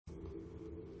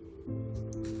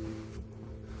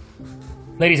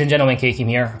Ladies and gentlemen, K-Kim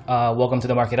here. Welcome to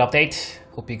the market update.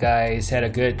 Hope you guys had a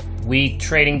good week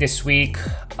trading this week.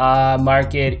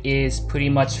 Market is pretty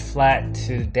much flat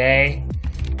today.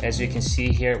 As you can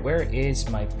see here, where is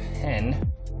my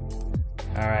pen?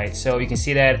 All right, so you can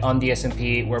see that on the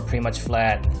S&P, we're pretty much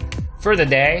flat for the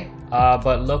day.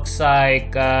 But looks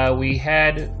like we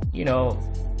had,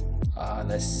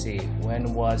 let's see,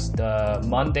 when was the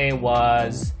Monday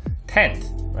was 10th,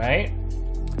 right?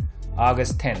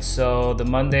 August 10th. So the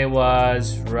Monday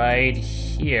was right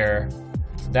here.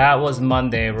 That was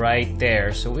Monday right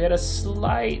there. So we had a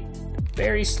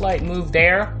very slight move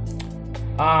there.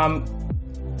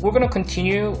 We're gonna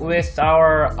continue with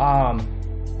our, a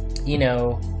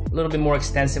little bit more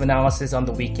extensive analysis on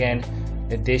the weekend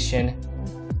edition.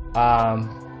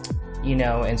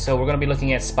 And so we're gonna be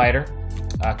looking at Spider,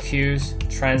 Qs,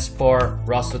 Transport,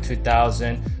 Russell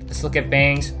 2000. Let's look at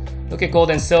banks, look at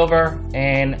gold and silver,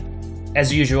 and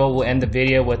as usual, we'll end the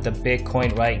video with the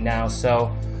Bitcoin right now.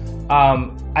 So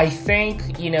I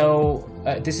think,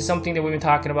 this is something that we've been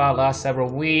talking about last several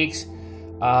weeks.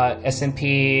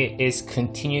 S&P is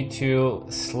continued to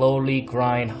slowly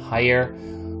grind higher,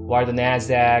 while the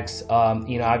Nasdaq's,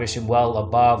 obviously well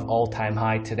above all-time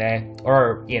high today,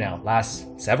 or, last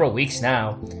several weeks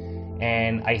now.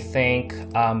 And I think,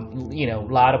 a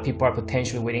lot of people are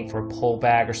potentially waiting for a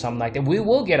pullback or something like that. We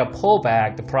will get a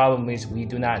pullback. The problem is we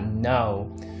do not know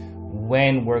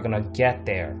when we're gonna get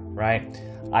there, right?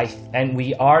 And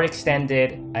we are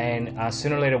extended, and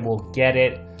sooner or later we'll get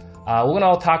it. We're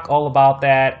gonna talk all about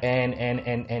that and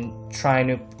trying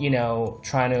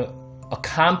to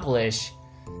accomplish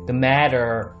the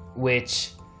matter,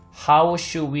 which how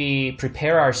should we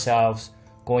prepare ourselves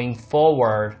going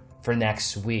forward for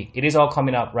next week. It is all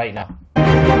coming up right now.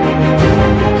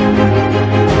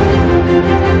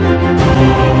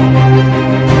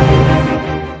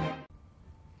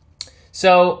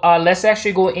 So let's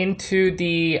actually go into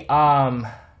the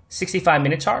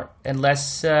 65-minute chart, and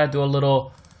let's do a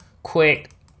little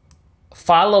quick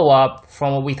follow-up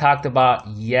from what we talked about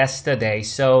yesterday.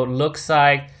 So looks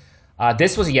like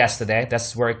this was yesterday.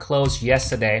 That's where it closed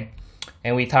yesterday.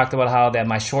 And we talked about how that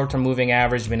my short-term moving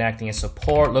average has been acting as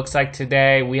support. Looks like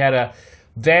today we had a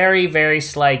very, very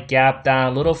slight gap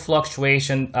down, little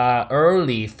fluctuation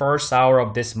early first hour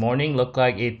of this morning. Looked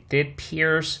like it did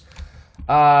pierce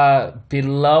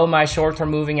below my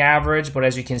short-term moving average. But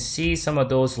as you can see, some of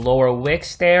those lower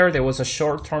wicks there was a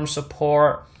short-term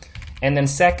support. And then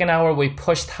second hour, we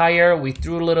pushed higher. We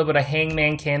threw a little bit of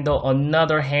hangman candle,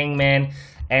 another hangman.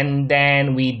 And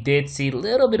then we did see a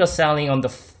little bit of selling on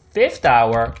the fifth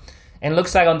hour, and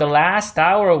looks like on the last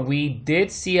hour we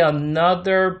did see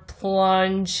another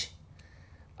plunge,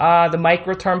 the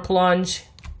micro-term plunge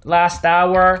last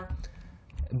hour,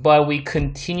 but we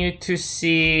continue to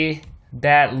see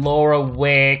that lower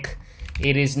wick.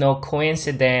 It is no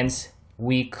coincidence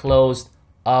we closed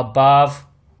above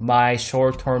my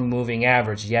short-term moving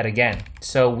average yet again.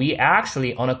 So we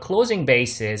actually, on a closing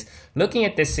basis, looking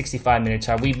at this 65-minute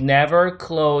chart, we've never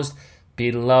closed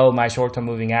below my short-term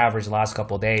moving average the last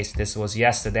couple of days. This was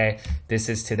yesterday. This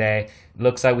is today.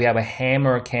 Looks like we have a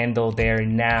hammer candle there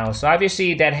now. So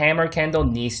obviously that hammer candle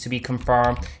needs to be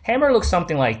confirmed. Hammer looks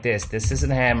something like this. This is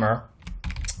a hammer,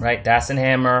 right? That's a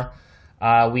hammer.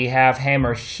 We have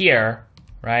hammer here,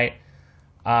 right?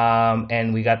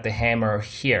 And we got the hammer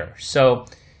here. So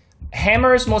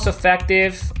hammer is most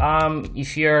effective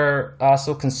if you're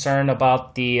also concerned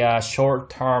about the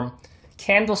short-term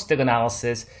candlestick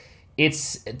analysis.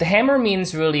 The hammer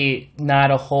means really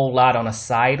not a whole lot on a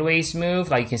sideways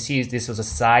move. Like you can see, this was a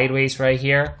sideways right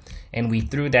here, and we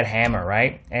threw that hammer,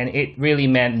 right? And it really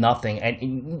meant nothing.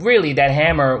 And really, that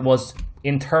hammer was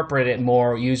interpreted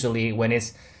more usually when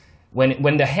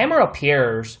when the hammer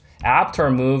appears after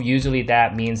a move. Usually,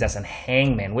 that means that's a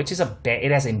hangman, which is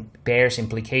it has a bearish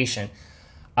implication.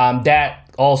 That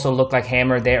also looked like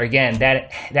hammer there. Again,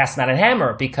 that's not a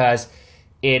hammer because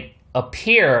it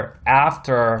appeared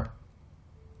after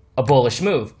a bullish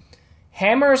move.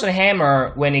 Hammer is a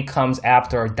hammer when it comes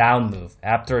after a down move.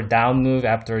 After a down move,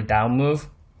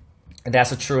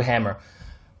 that's a true hammer.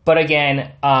 But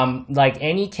again, like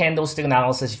any candlestick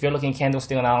analysis, if you're looking at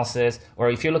candlestick analysis, or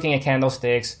if you're looking at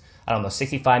candlesticks, I don't know,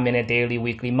 65-minute, daily,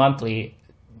 weekly, monthly,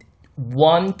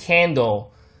 one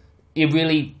candle, it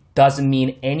really doesn't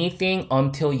mean anything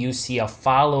until you see a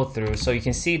follow through. So you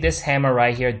can see this hammer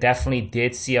right here definitely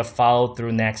did see a follow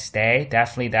through next day.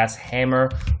 Definitely that hammer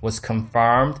was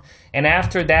confirmed. And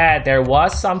after that, there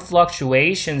was some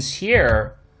fluctuations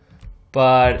here,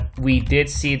 but we did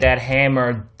see that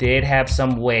hammer did have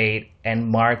some weight, and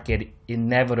market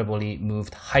inevitably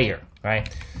moved higher, right?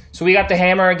 So we got the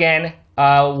hammer again.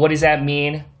 What does that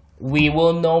mean? We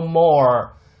will know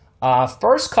more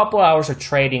first couple hours of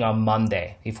trading on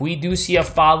Monday. If we do see a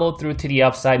follow through to the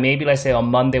upside, maybe let's say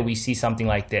on Monday we see something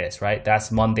like this, right?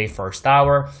 That's Monday first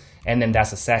hour, and then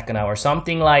that's the second hour,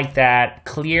 something like that,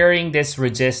 clearing this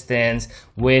resistance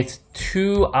with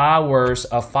 2 hours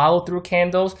of follow through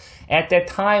candles. At that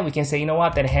time, we can say, you know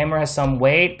what, that hammer has some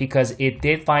weight because it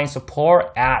did find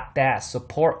support at that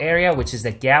support area, which is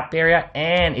the gap area,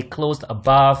 and it closed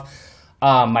above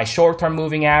my short-term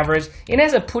moving average. It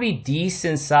has a pretty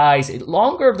decent size,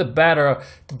 longer the better,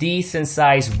 decent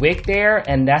size wick there,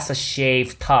 and that's a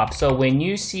shaved top. So when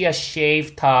you see a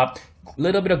shaved top,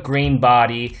 little bit of green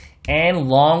body, and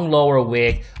long lower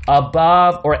wick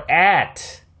above or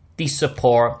at the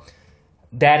support,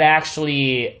 that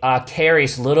actually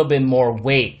carries a little bit more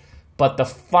weight. But the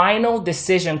final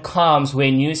decision comes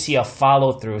when you see a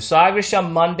follow through. So obviously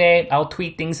on Monday, I'll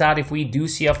tweet things out if we do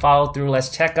see a follow through. Let's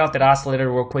check out that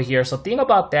oscillator real quick here. So the thing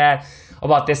about that,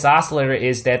 about this oscillator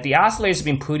is that the oscillator has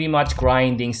been pretty much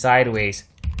grinding sideways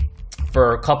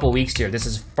for a couple weeks here. This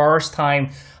is first time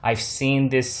I've seen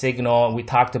this signal. We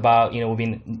talked about, we've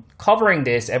been covering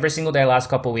this every single day last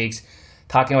couple weeks,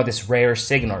 talking about this rare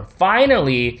signal.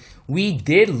 Finally, we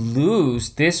did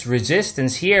lose this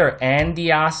resistance here, and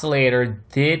the oscillator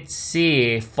did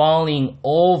see falling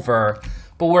over,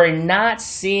 but we're not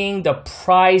seeing the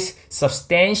price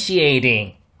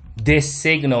substantiating this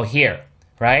signal here,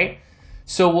 right?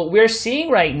 So what we're seeing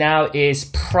right now is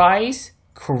price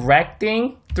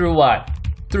correcting through what?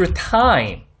 Through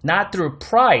time, not through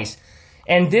price.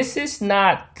 And this is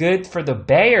not good for the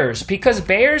bears, because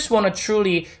bears want to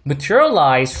truly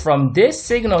materialize from this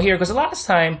signal here. Because a lot of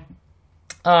time,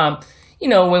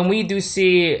 when we do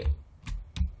see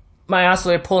my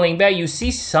oscillator pulling back, you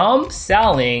see some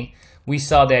selling. We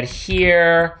saw that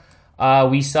here.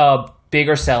 We saw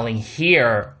bigger selling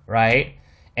here, right?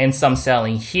 And some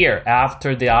selling here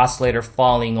after the oscillator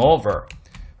falling over,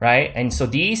 right? And so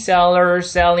these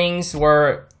sellings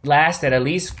were lasted at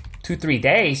least 2-3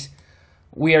 days.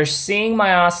 We are seeing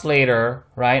my oscillator,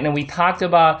 right? And we talked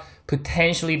about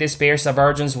potentially this bearish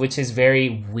divergence, which is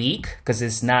very weak because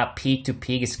it's not peak to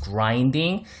peak, it's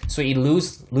grinding. So it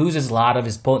loses a lot of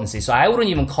its potency. So I wouldn't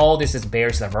even call this as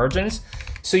bearish divergence.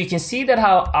 So you can see that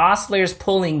how oscillator's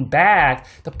pulling back,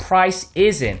 the price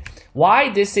isn't.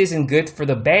 Why this isn't good for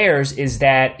the bears is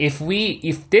that if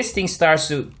this thing starts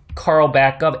to curl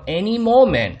back up any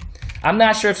moment, I'm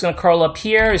not sure if it's going to curl up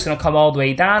here, it's going to come all the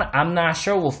way down. I'm not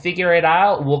sure. We'll figure it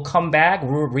out. We'll come back.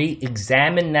 We'll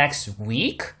re-examine next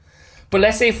week. But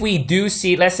let's say if we do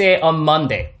see, let's say on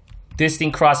Monday, this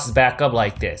thing crosses back up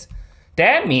like this.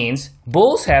 That means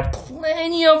bulls have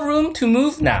plenty of room to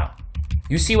move now.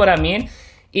 You see what I mean?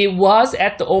 It was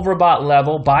at the overbought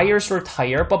level. Buyers were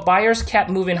tired, but buyers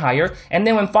kept moving higher. And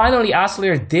then when finally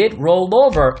oscillator did roll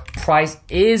over, price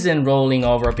isn't rolling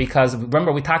over because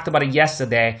remember we talked about it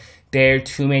yesterday. There are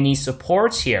too many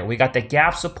supports here. We got the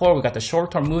gap support, we got the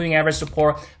short-term moving average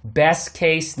support. Best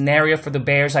case scenario for the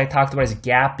bears I talked about is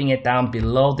gapping it down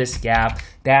below this gap.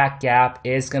 That gap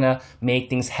is gonna make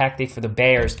things hectic for the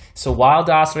bears. So while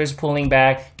the oscillator is pulling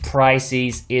back,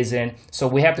 prices isn't. So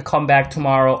we have to come back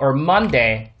tomorrow or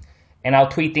Monday, and I'll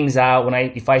tweet things out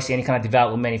if I see any kind of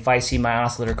development, if I see my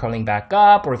oscillator curling back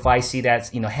up, or if I see that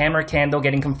hammer candle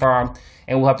getting confirmed,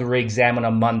 and we'll have to re-examine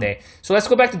on Monday. So let's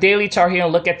go back to daily chart here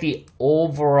and look at the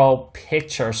overall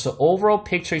picture. So overall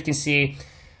picture, you can see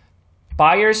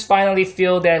buyers finally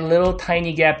fill that little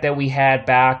tiny gap that we had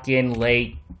back in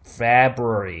late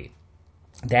February.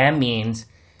 That means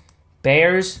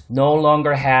bears no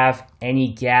longer have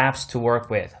any gaps to work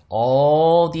with.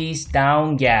 All these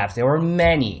down gaps, there were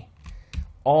many.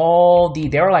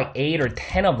 There were like 8 or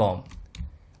 10 of them.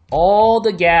 All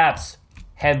the gaps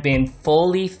have been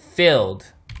fully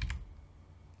filled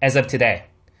as of today.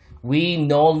 We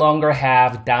no longer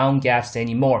have down gaps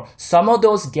anymore. Some of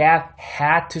those gaps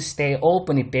had to stay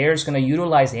open if bears going to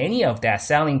utilize any of that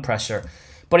selling pressure.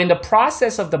 But in the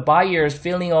process of the buyers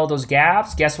filling all those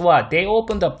gaps, guess what? They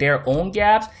opened up their own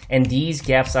gaps, and these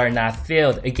gaps are not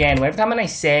filled. Again, every time I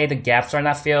say the gaps are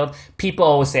not filled, people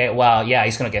always say, well, yeah,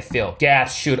 it's going to get filled.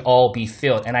 Gaps should all be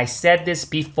filled. And I said this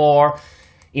before,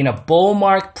 in a bull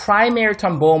market, primary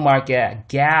term bull market,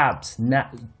 gaps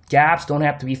don't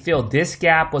have to be filled. This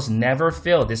gap was never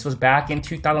filled. This was back in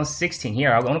 2016.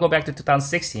 Here, I want to go back to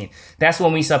 2016. That's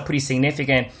when we saw pretty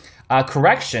significant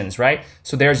corrections, right?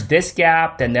 So there's this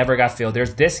gap that never got filled.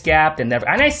 There's this gap that never,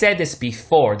 and I said this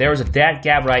before, there was that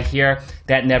gap right here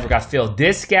that never got filled.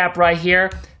 This gap right here,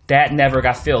 that never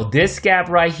got filled. This gap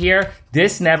right here,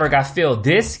 this never got filled.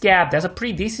 This gap, that's a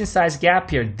pretty decent sized gap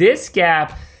here. This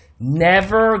gap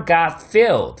never got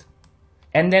filled.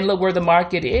 And then look where the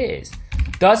market is.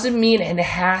 Doesn't mean it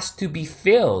has to be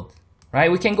filled, right?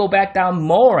 We can go back down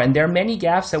more, and there are many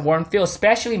gaps that weren't filled,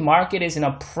 especially market is in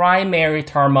a primary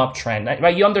term uptrend,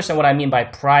 right? You understand what I mean by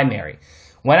primary.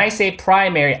 When I say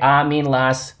primary, I mean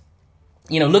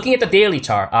looking at the daily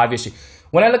chart, obviously.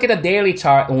 When I look at the daily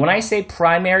chart, and when I say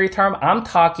primary term, I'm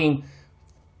talking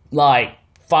like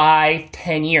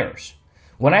 5-10 years.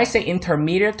 When I say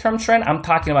intermediate term trend, I'm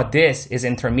talking about this is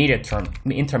intermediate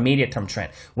term trend.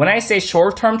 When I say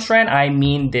short term trend, I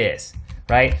mean this,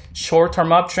 right? Short term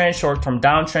uptrend, short term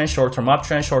downtrend, short term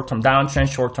uptrend, short term downtrend,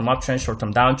 short term uptrend, short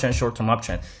term downtrend, short term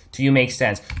uptrend. Do you make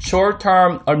sense? Short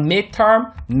term or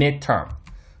midterm, midterm.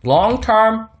 Long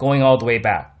term, going all the way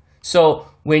back. So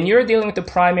when you're dealing with the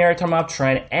primary term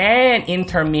uptrend and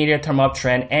intermediate term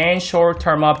uptrend and short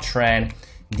term uptrend,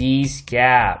 these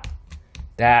gap,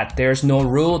 that there's no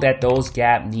rule that those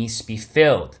gap needs to be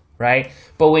filled, right?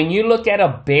 But when you look at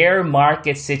a bear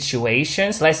market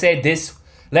situations, let's say this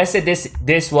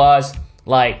was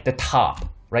like the top,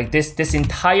 right? This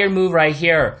entire move right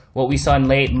here, what we saw in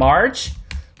late March,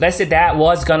 let's say that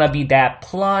was gonna be that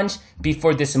plunge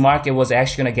before this market was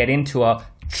actually gonna get into a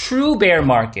true bear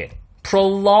market,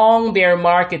 prolonged bear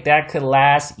market that could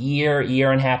last year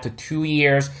and a half to 2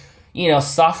 years,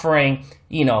 suffering,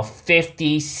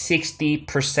 50,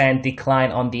 60%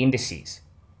 decline on the indices.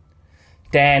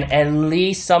 Then at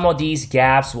least some of these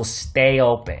gaps will stay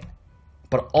open.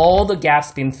 But all the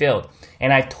gaps been filled.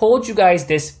 And I told you guys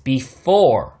this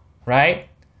before, right?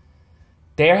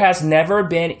 There has never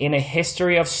been in a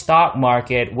history of stock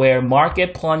market where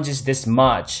market plunges this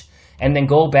much and then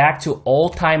go back to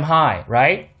all-time high,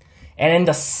 right? And in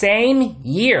the same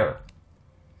year,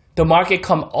 the market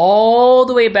come all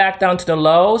the way back down to the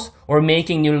lows or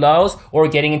making new lows or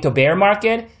getting into bear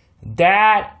market.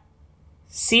 That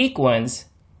sequence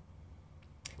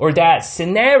or that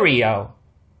scenario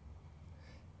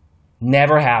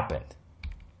never happened.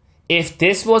 If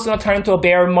this was going to turn into a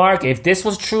bear market, if this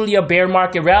was truly a bear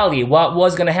market rally, what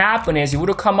was going to happen is it would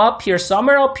have come up here,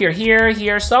 somewhere up here,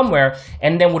 here, somewhere,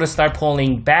 and then would have started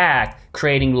pulling back,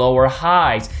 creating lower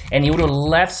highs, and you would have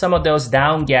left some of those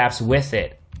down gaps with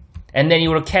it. And then you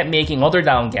would have kept making other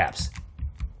down gaps.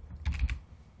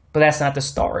 But that's not the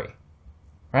story,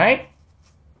 right?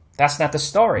 That's not the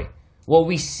story. What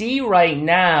we see right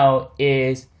now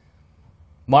is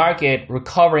market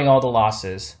recovering all the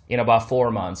losses in about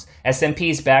 4 months. S&P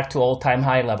is back to all-time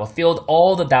high level, filled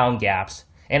all the down gaps,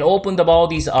 and opened up all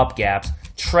these up gaps.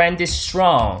 Trend is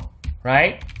strong,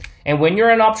 right? And when you're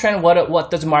in an uptrend,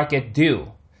 what does market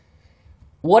do?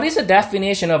 What is the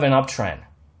definition of an uptrend,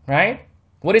 right?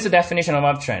 What is the definition of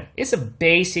uptrend? It's a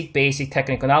basic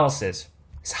technical analysis.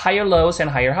 It's higher lows and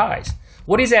higher highs.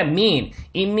 What does that mean?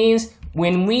 It means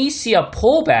when we see a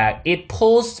pullback, it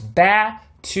pulls back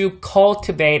to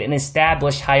cultivate and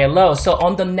establish higher lows. So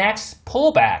on the next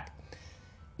pullback,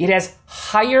 it has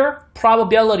higher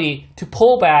probability to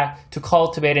pull back to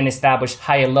cultivate and establish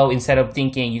higher low instead of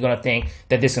thinking you're going to think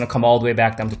that this is going to come all the way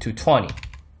back down to 220,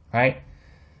 right?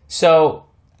 So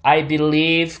I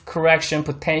believe correction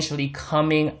potentially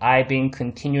coming. I've been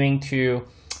continuing to,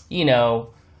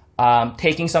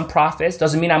 taking some profits.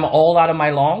 Doesn't mean I'm all out of my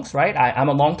longs, right? I'm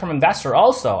a long-term investor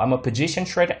also. I'm a position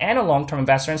trader and a long-term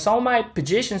investor. And some of my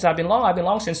positions I've been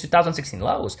long since 2016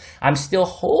 lows. I'm still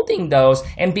holding those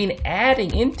and been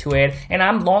adding into it. And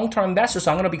I'm long-term investor,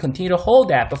 so I'm going to be continue to hold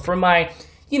that. But for my,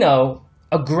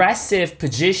 aggressive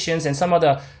positions and some of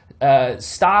the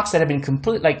stocks that have been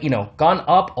gone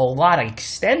up a lot,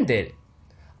 extended,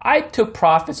 I took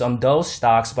profits on those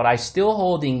stocks, but I'm still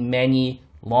holding many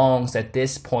longs at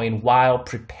this point while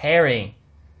preparing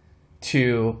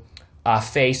to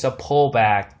face a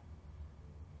pullback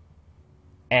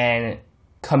and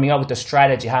coming up with a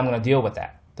strategy how I'm going to deal with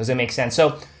that. Does it make sense?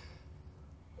 So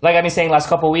like I've been saying last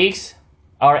couple of weeks,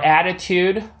 our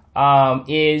attitude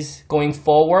is going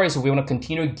forward is we want to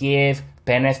continue to give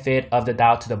benefit of the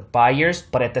doubt to the buyers,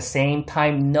 but at the same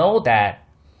time know that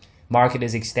market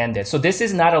is extended. So this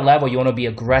is not a level you want to be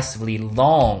aggressively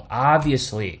long,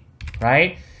 obviously,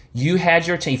 right? You had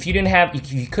your chance. If you didn't have,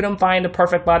 if you couldn't find the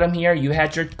perfect bottom here, you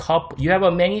had your cup. You have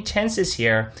many chances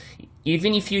here.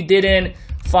 Even if you didn't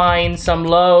find some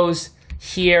lows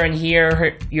here and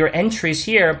here, your entries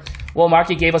here, well,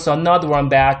 market gave us another one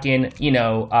back in,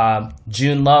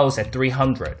 June lows at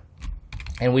 300,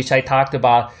 and which I talked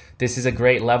about. This is a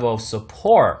great level of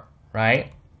support,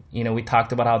 right? We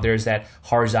talked about how there's that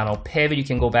horizontal pivot. You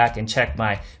can go back and check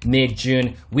my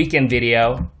mid-June weekend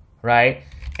video, right?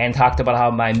 and talked about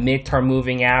how my midterm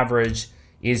moving average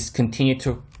is continued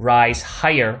to rise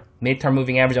higher, midterm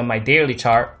moving average on my daily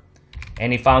chart.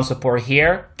 And he found support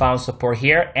here,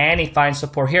 and he finds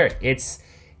support here.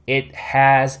 It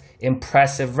has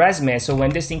impressive resume. So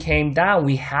when this thing came down,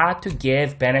 we had to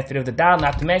give benefit of the doubt.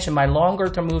 Not to mention my longer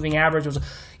term moving average was,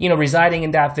 residing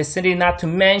in that vicinity. Not to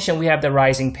mention we have the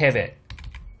rising pivot,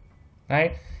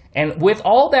 right? And with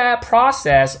all that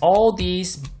process, all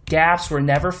these gaps were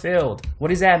never filled. What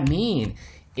does that mean?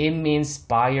 It means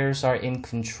buyers are in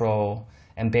control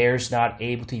and bears not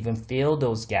able to even fill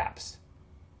those gaps.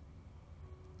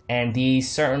 And these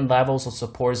certain levels of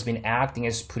support has been acting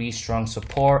as pretty strong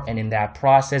support. And in that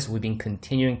process, we've been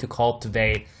continuing to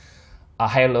cultivate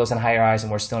higher lows and higher highs,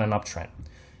 and we're still in an uptrend.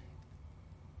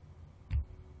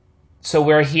 So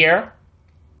we're here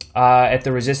at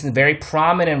the resistance, very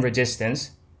prominent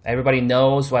resistance. Everybody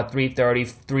knows what 330,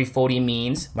 340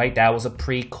 means, right? That was a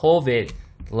pre-COVID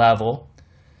level.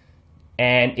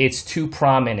 And it's too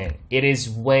prominent. It is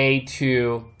way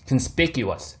too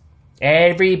conspicuous.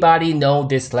 Everybody knows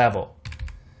this level.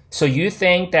 So you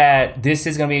think that this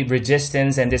is going to be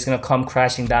resistance and this is going to come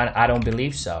crashing down? I don't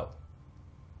believe so.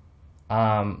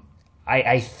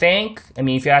 I think,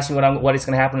 if you ask me what is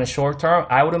going to happen in the short term,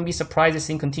 I wouldn't be surprised to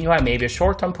see continue high. Maybe a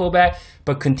short-term pullback,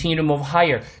 but continue to move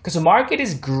higher. Because the market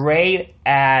is great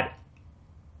at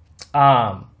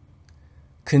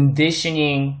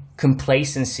conditioning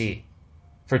complacency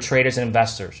for traders and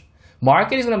investors.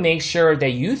 Market is going to make sure that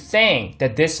you think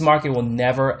that this market will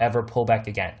never ever pull back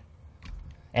again.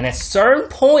 And at a certain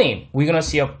point, we're going to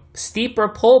see a steeper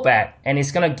pullback, and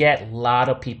it's going to get a lot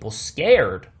of people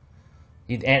scared.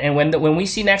 And when we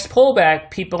see next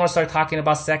pullback, people are going to start talking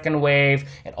about second wave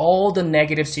and all the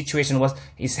negative situation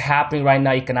is happening right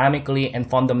now economically and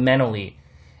fundamentally.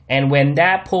 And when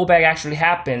that pullback actually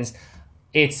happens,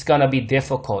 it's going to be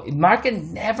difficult.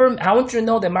 I want you to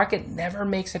know that market never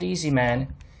makes it easy,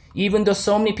 man. Even though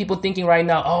so many people thinking right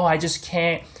now, oh, I just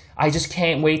can't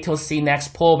wait till see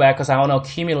next pullback because I want to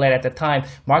accumulate at the time.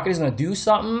 Market is going to do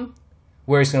something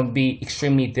where it's going to be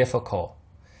extremely difficult.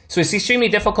 So it's extremely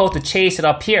difficult to chase it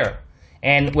up here.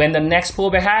 And when the next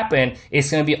pullback happens, it's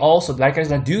going to be also, like it's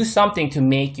going to do something to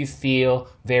make you feel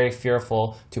very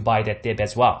fearful to buy that dip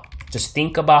as well. Just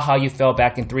think about how you felt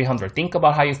back in 300. Think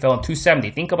about how you felt in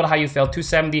 270. Think about how you felt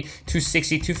 270,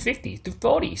 260, 250,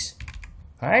 240s.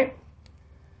 All right?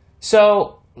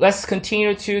 So let's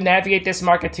continue to navigate this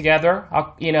market together,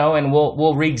 and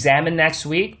we'll re-examine next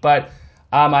week. But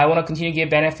I want to continue to give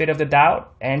benefit of the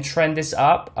doubt and trend this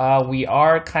up. We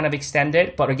are kind of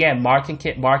extended, but again, market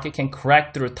can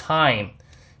correct through time,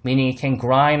 meaning it can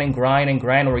grind and grind and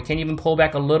grind, or it can even pull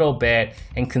back a little bit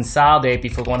and consolidate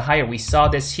before going higher. We saw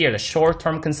this here, the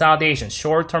short-term consolidations,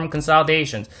 short-term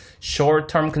consolidations,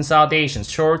 short-term consolidations,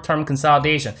 short-term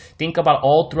consolidation. Think about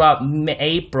all throughout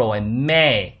April and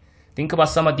May. Think about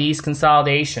some of these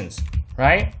consolidations,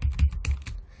 right?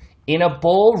 In a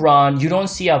bull run, you don't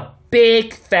see a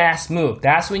big, fast move.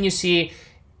 That's when you see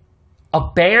a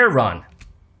bear run.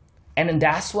 And then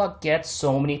that's what gets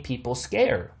so many people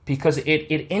scared, because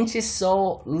it inches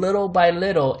so little by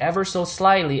little, ever so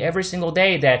slightly, every single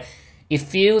day, that it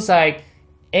feels like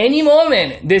any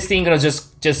moment this thing gonna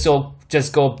just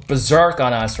go berserk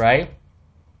on us, right?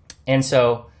 And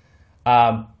so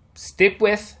stick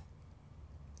with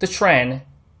the trend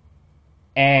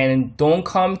and don't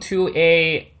come to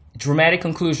a dramatic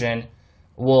conclusion.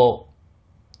 We'll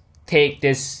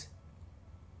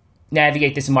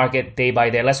navigate this market day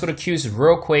by day. Let's go to Qs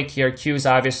real quick here. Qs,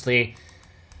 obviously,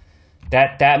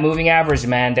 that moving average,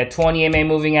 man, that 20 MA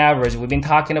moving average. We've been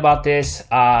talking about this,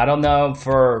 I don't know,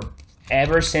 for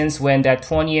ever since when that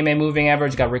 20 MA moving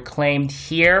average got reclaimed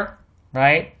here,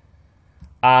 right?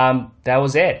 That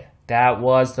was it. That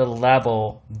was the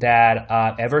level that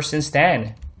ever since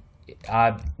then,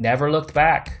 never looked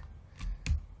back,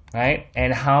 right?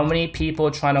 And how many people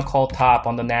are trying to call top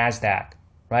on the NASDAQ,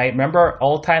 right? Remember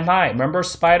all-time high? Remember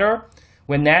Spider?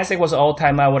 When NASDAQ was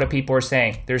all-time high, what are people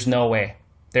saying? There's no way.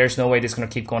 There's no way this is going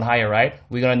to keep going higher, right?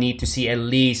 We're going to need to see at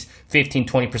least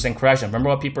 15-20% correction. Remember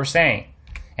what people are saying?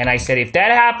 And I said, if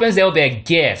that happens, there will be a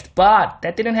gift. But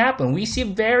that didn't happen. We see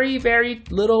very, very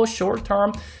little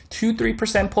short-term, 2-3%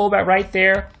 pullback right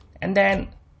there. And then,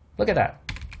 look at that.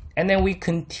 And then we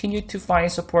continue to find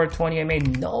support 20 MA.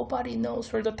 Nobody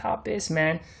knows where the top is,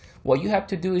 man. What you have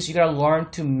to do is you got to learn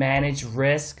to manage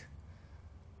risk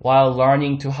while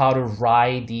learning to how to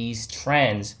ride these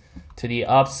trends to the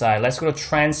upside. Let's go to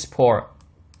transport.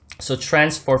 So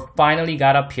transport finally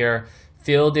got up here.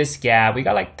 Fill this gap. We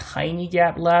got like tiny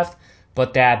gap left,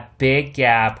 but that big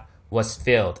gap was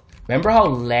filled. Remember how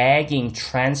lagging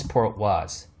transport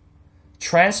was?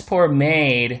 Transport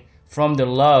made from the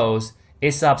lows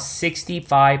is up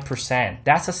 65%.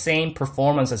 That's the same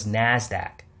performance as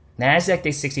NASDAQ. NASDAQ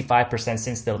did 65%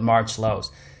 since the March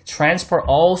lows. Transport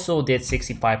also did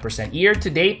 65%.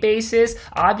 Year-to-date basis,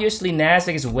 obviously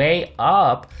NASDAQ is way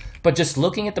up, but just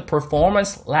looking at the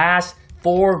performance last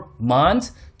 4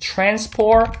 months,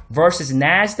 Transport versus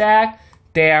NASDAQ,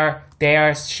 they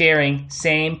are sharing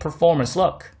same performance.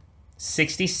 Look,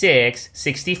 66,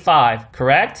 65,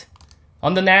 correct?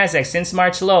 On the NASDAQ since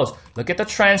March lows. Look at the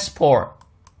Transport.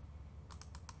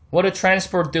 What are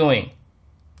Transport doing?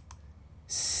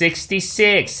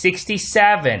 66,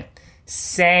 67.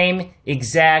 Same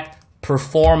exact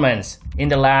performance in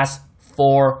the last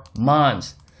 4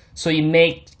 months. So it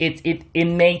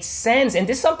made sense. And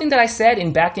this is something that I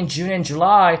said back in June and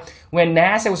July when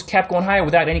NASDAQ was kept going higher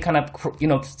without any kind of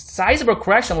sizable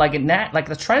correction like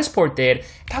the Transport did. I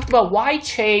talked about why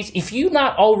chase, if you're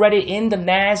not already in the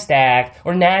NASDAQ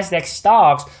or NASDAQ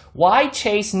stocks, why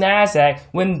chase NASDAQ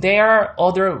when there are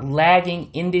other lagging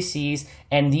indices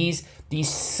and these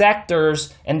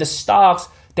sectors and the stocks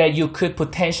that you could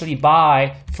potentially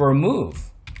buy for a move?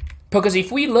 Because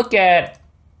if we look at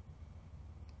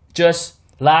just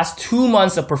last 2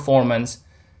 months of performance,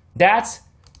 that's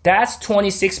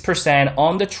 26%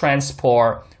 on the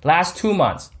Transport last 2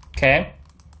 months, okay?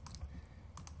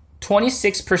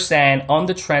 26% on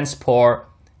the Transport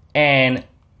and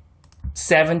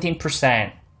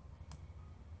 17%,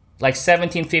 like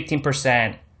 17,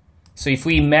 15%. So if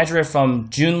we measure it from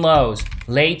June lows,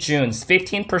 late June,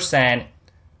 15%,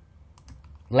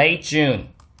 late June.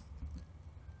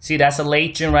 See, that's a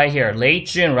late June right here. Late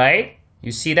June, right?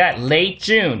 You see that? Late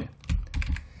June.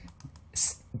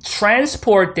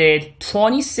 Transport did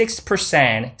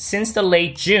 26% since the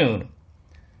late June.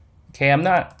 Okay, I'm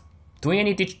not doing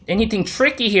anything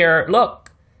tricky here.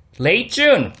 Look, late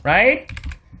June, right?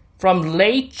 From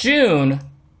late June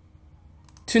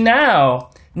to now,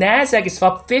 NASDAQ is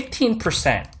up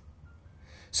 15%.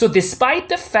 So despite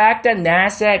the fact that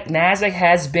NASDAQ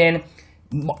has been,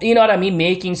 you know what I mean,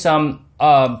 making some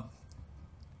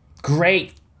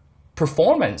great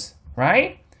performance,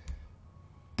 right?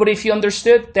 But if you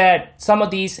understood that some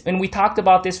of these, and we talked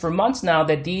about this for months now,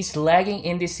 that these lagging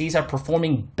indices are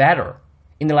performing better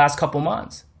in the last couple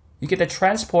months. You get the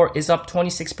Transport is up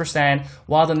 26%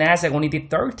 while the NASDAQ only did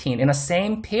 13% in the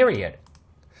same period.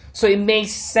 So it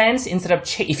makes sense instead of,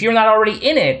 if you're not already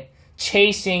in it,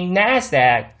 chasing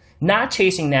NASDAQ, not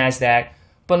chasing NASDAQ,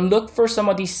 but look for some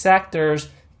of these sectors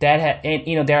that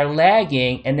they're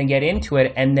lagging and then get into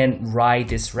it and then ride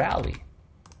this rally.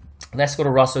 Let's go to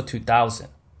Russell 2000.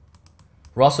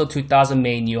 Russell 2000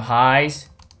 made new highs.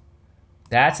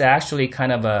 That's actually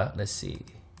kind of a, let's see.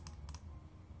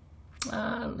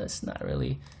 Let's not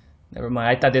really, never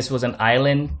mind. I thought this was an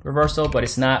island reversal, but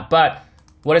it's not. But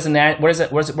what's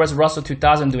Russell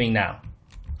 2000 doing now?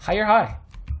 Higher high,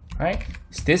 right?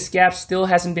 This gap still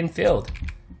hasn't been filled.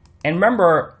 And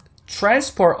remember,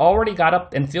 Transport already got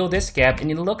up and filled this gap,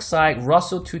 and it looks like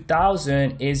Russell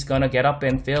 2000 is gonna get up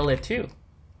and fill it too.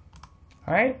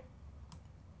 All right,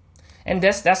 and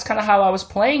that's kind of how I was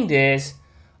playing this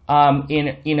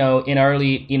in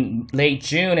late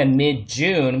June and mid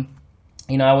June.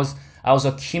 I was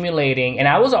accumulating, and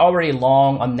I was already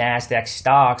long on NASDAQ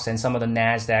stocks and some of the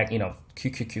NASDAQ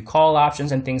QQQ call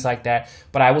options and things like that,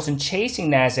 but I wasn't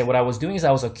chasing NASDAQ. What I was doing is I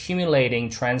was accumulating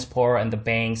Transport and the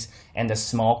banks and the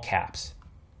small caps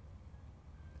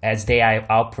as they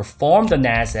outperformed the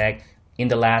NASDAQ in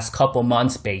the last couple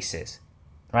months basis,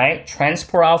 right?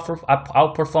 Transport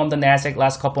outperformed the NASDAQ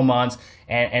last couple months,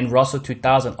 and Russell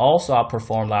 2000 also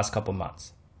outperformed last couple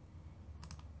months,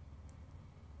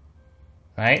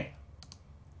 right?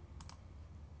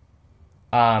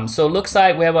 So it looks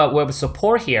like we have a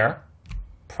support here.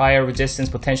 Prior resistance,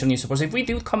 potential new support. So if we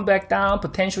do come back down,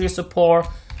 potentially support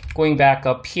going back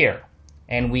up here.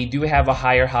 And we do have a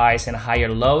higher highs and higher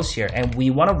lows here. And we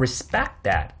want to respect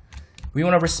that. We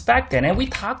want to respect that. And we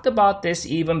talked about this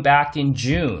even back in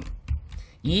June.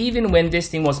 Even when this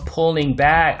thing was pulling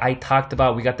back, I talked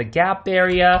about we got the gap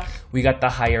area, we got the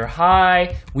higher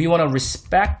high. We want to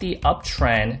respect the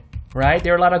uptrend, right?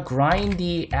 There are a lot of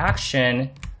grindy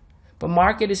action, but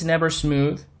market is never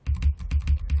smooth.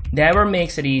 Never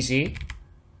makes it easy,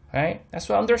 right? That's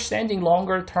why understanding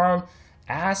longer term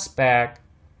aspect,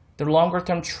 the longer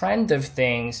term trend of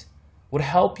things would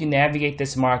help you navigate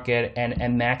this market and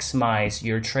maximize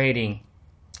your trading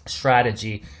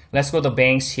strategy. Let's go to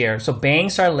banks here. So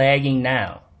banks are lagging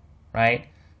now, right?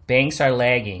 Banks are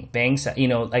lagging. Banks,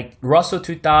 like Russell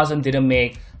 2000 didn't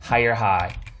make higher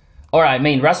high. Or I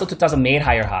mean, Russell 2000 made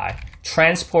higher high.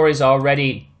 Transport is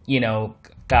already,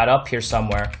 got up here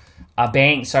somewhere.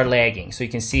 banks are lagging. So you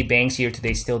can see banks here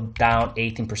today still down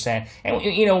 18%. And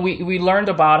you know, we learned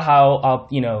about how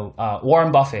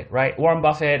Warren Buffett, right? Warren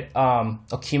Buffett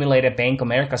accumulated Bank of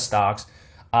America stocks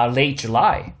late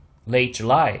July.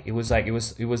 It was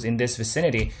in this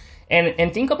vicinity.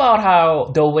 And think about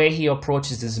how the way he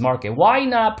approaches this market. Why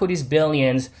not put his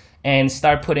billions and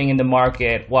start putting in the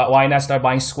market? Why not start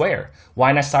buying Square?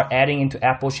 Why not start adding into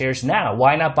Apple shares now?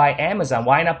 Why not buy Amazon?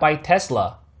 Why not buy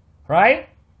Tesla? Right?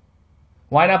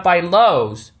 Why not buy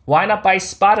Lowe's? Why not buy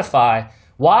Spotify?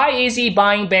 Why is he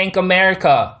buying Bank of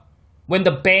America when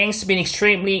the bank's been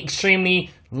extremely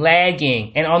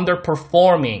lagging and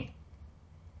underperforming?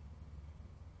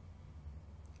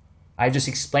 I just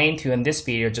explained to you in this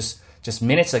video just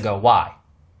minutes ago why.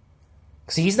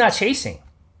 Because he's not chasing.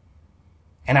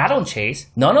 And I don't chase.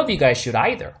 None of you guys should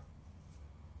either.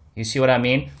 You see what I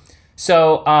mean?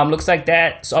 So looks like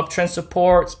that uptrend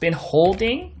support's been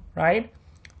holding, right?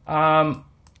 I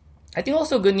think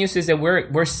also good news is that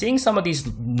we're seeing some of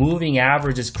these moving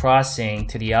averages crossing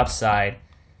to the upside.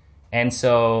 And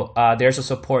so there's a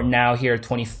support now here,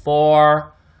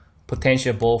 24.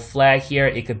 Potential bull flag here.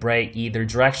 It could break either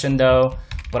direction though,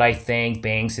 but I think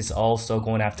banks is also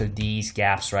going after these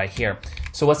gaps right here.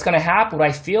 So what's going to happen, what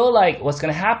I feel like what's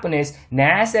going to happen is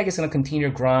NASDAQ is going to continue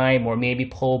to grind or maybe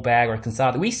pull back or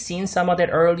consolidate. We've seen some of that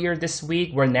earlier this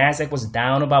week where NASDAQ was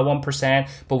down about 1%,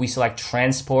 but we saw like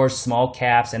transport, small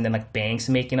caps, and then like banks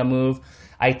making a move.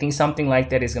 I think something like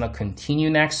that is going to continue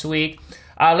next week.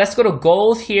 Let's go to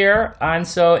gold here. And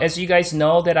so as you guys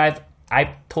know that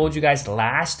I told you guys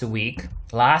last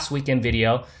weekend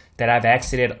video that I've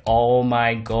exited all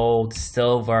my gold,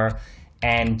 silver,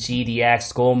 and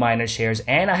GDX gold miner shares,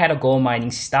 and I had a gold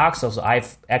mining stock, so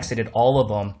I've exited all of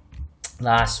them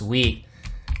last week.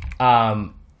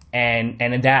 And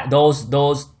that those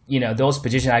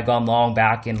positions I got long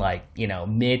back in like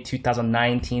mid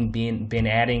 2019,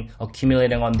 been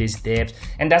accumulating on these dips,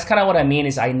 and that's kind of what I mean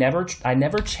is I never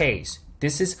chase.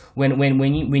 This is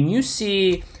when you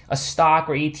see a stock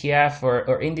or ETF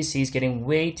or indices getting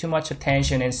way too much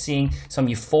attention and seeing some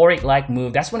euphoric like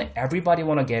move. That's when everybody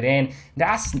want to get in.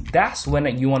 That's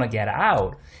when you want to get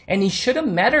out. And it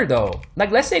shouldn't matter though. Like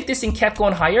let's say if this thing kept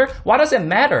going higher, why does it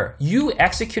matter? You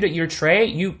executed your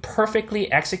trade. You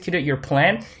perfectly executed your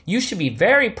plan. You should be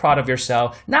very proud of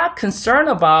yourself. Not concerned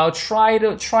about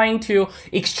trying to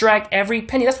extract every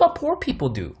penny. That's what poor people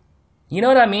do. You know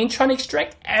what I mean? Trying to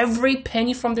extract every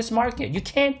penny from this market. You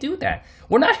can't do that.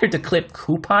 We're not here to clip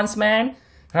coupons, man.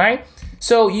 Right?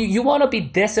 So you want to be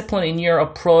disciplined in your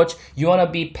approach. You want to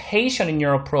be patient in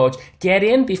your approach. Get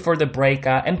in before the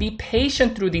breakout and be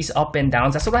patient through these up and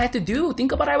downs. That's what I had to do.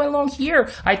 Think about it. I went along here.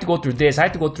 I had to go through this. I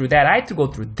had to go through that. I had to go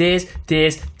through this.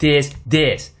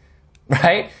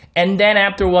 Right? And then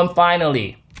after one,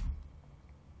 finally,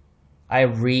 I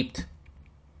reaped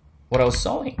what I was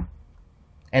sowing.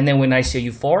 And then when I see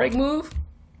a euphoric move,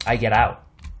 I get out.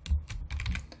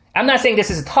 I'm not saying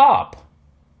this is a top.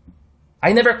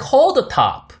 I never called a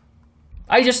top.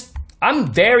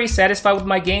 I'm very satisfied with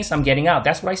my gains. I'm getting out.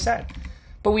 That's what I said.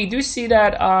 But we do see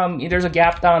that there's a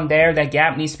gap down there. That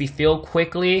gap needs to be filled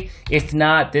quickly. If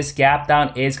not, this gap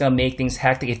down is gonna make things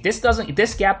hectic. If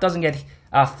this gap doesn't get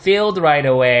filled right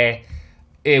away,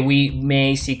 we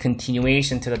may see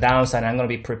continuation to the downside. I'm gonna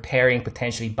be preparing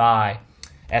potentially buy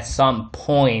at some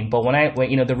point. But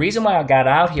when the reason why I got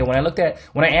out here,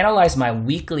 when I analyzed my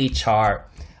weekly chart,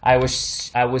 I was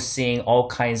seeing all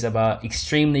kinds of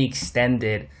extremely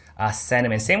extended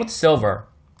sentiment. Same with silver.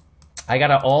 I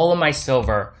got all of my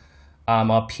silver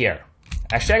up here.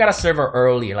 Actually, I got a silver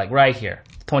earlier, like right here,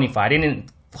 25. I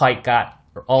didn't quite got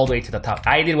all the way to the top.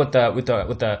 I did with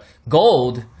the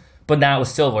gold, but now with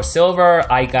silver. Silver,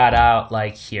 I got out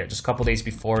like here, just a couple days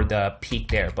before the peak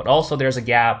there. But also there's a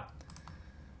gap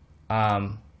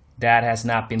that has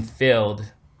not been filled.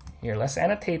 Here, let's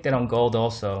annotate that on gold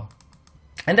also.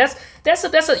 And that's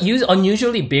a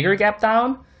unusually bigger gap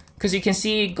down, because you can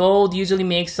see gold usually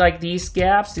makes like these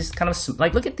gaps, this kind of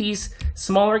like, look at these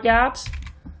smaller gaps.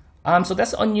 So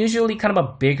that's unusually kind of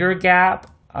a bigger gap.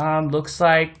 Looks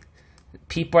like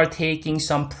people are taking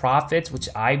some profits, which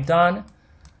I've done.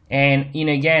 And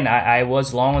again, I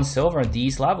was long on silver at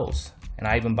these levels, and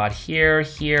I even bought here,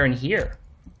 here, and here.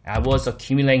 I was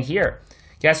accumulating here.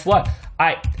 Guess what?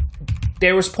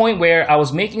 There was a point where I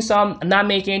was making some, not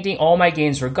making anything, all my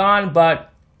gains were gone,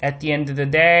 but at the end of the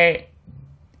day,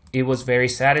 it was very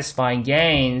satisfying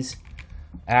gains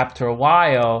after a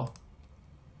while,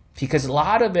 because a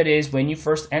lot of it is when you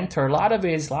first enter, a lot of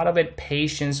it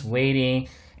patience, waiting,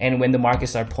 and when the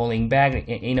markets are pulling back,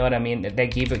 you know what I mean?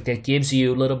 That gives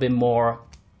you a little bit more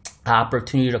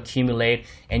opportunity to accumulate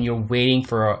and you're waiting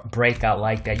for a breakout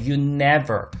like that, you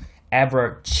never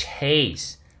ever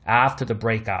chase after the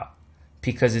breakout,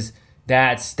 because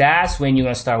that's when you're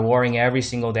gonna start worrying every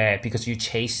single day because you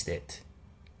chased it.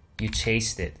 You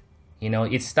chased it. You know,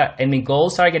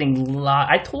 gold started getting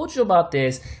I told you about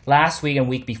this last week and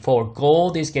week before.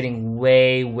 Gold is getting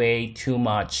way too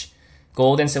much.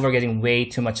 Gold and silver are getting way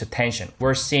too much attention.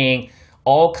 We're seeing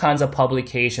all kinds of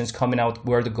publications coming out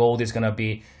where the gold is gonna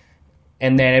be,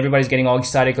 and then everybody's getting all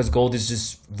excited because gold is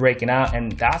just breaking out,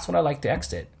 and that's when I like to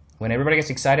exit. When everybody gets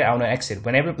excited, I want to exit.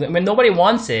 When nobody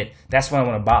wants it, that's when I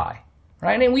want to buy.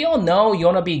 Right? And we all know you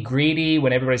want to be greedy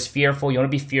when everybody's fearful. You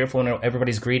want to be fearful when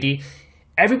everybody's greedy.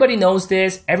 Everybody knows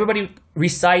this. Everybody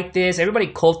recite this. Everybody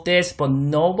quote this. But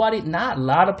not a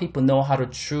lot of people know how to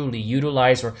truly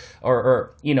utilize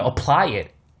or you know, apply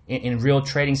it in real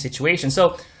trading situations.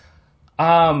 So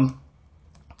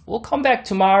we'll come back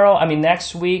tomorrow. I mean,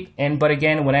 next week. But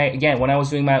again, when I was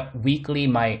doing my weekly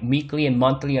and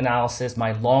monthly analysis,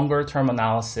 my longer term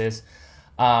analysis,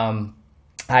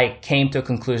 I came to a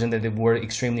conclusion that we're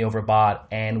extremely overbought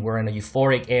and we're in a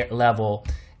euphoric level,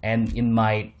 and it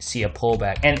might see a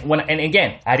pullback. And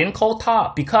again, I didn't call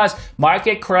top because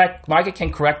market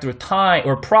can correct through time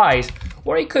or price,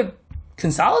 or it could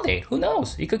consolidate. Who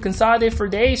knows? It could consolidate for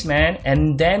days, man,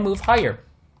 and then move higher,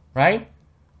 right?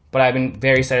 But I've been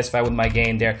very satisfied with my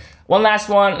gain there. One last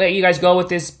one, let you guys go with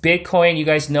this Bitcoin. You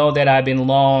guys know that I've been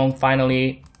long,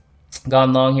 finally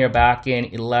gone long here back in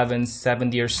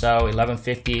 1170 or so,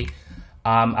 1150.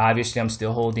 Obviously, I'm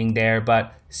still holding there,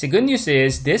 but the good news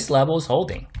is this level is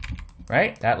holding,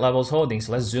 right? That level is holding.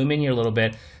 So let's zoom in here a little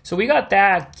bit. So we got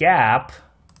that gap,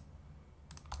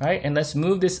 right? And let's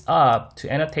move this up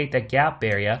to annotate that gap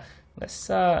area.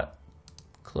 Let's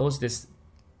close this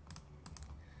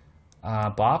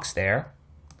box there.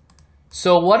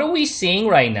 So what are we seeing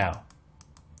right now?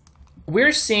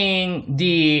 We're seeing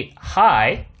the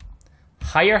higher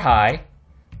high,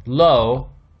 low,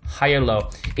 higher low.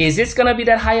 Is this gonna be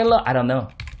that higher low? I don't know.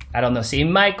 So it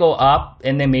might go up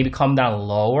and then maybe come down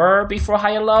lower before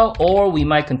higher low, or we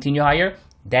might continue higher.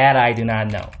 That I do not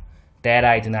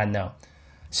know.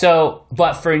 So,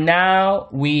 but for now,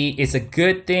 it's a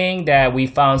good thing that we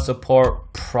found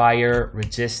support, prior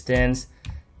resistance,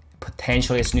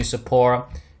 potentially it's new support.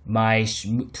 My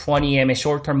 20 EMA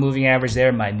short-term moving average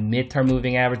there, my mid-term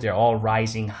moving average, they're all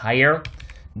rising higher.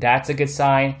 That's a good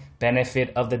sign.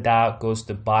 Benefit of the doubt goes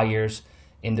to buyers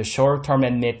in the short term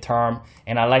and mid-term.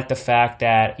 And I like the fact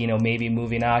that, you know, maybe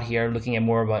moving out here, looking at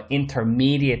more of an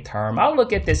intermediate term. I'll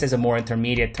look at this as a more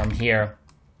intermediate term here.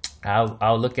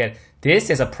 I'll look at this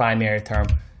as a primary term.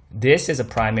 This is a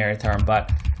primary term,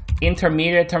 but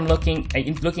intermediate term, looking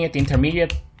at the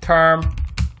intermediate term,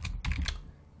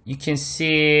 you can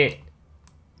see,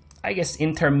 I guess,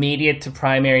 intermediate to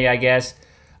primary, I guess.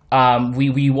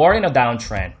 We were in a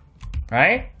downtrend,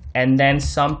 right? And then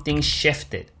something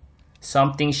shifted.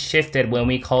 Something shifted when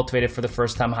we cultivated for the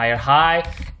first time higher high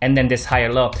and then this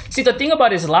higher low. See, the thing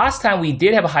about it is last time we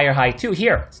did have a higher high too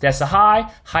here. So that's a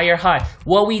high, higher high.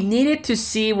 What we needed to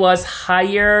see was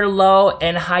higher low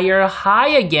and higher high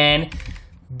again,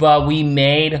 but we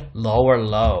made lower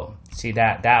low. See,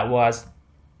 that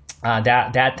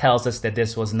tells us that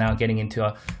this was now getting into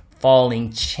a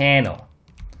falling channel.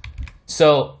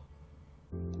 So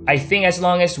I think as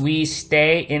long as we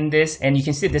stay in this, and you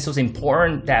can see this was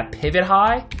important, that pivot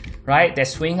high, right? That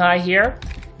swing high here,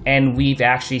 and we've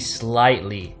actually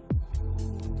slightly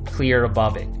cleared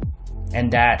above it.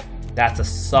 And that's a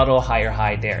subtle higher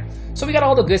high there. So we got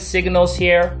all the good signals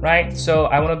here, right? So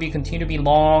I want to continue to be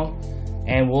long,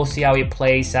 and we'll see how it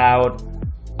plays out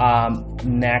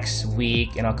next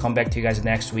week, and I'll come back to you guys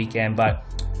next weekend. But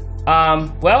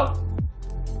well,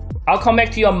 I'll come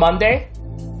back to you on Monday,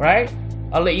 right?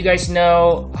 I'll let you guys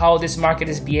know how this market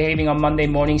is behaving on Monday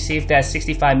morning. See if that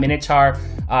 65-minute chart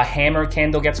hammer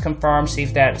candle gets confirmed. See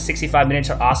if that 65-minute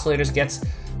chart oscillators gets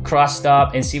crossed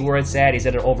up, and see where it's at. Is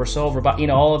it an oversold? But you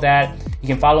know, all of that. You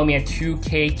can follow me at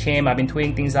 2K Kim. I've been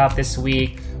tweeting things out this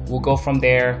week. We'll go from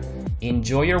there.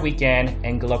 Enjoy your weekend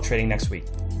and good luck trading next week.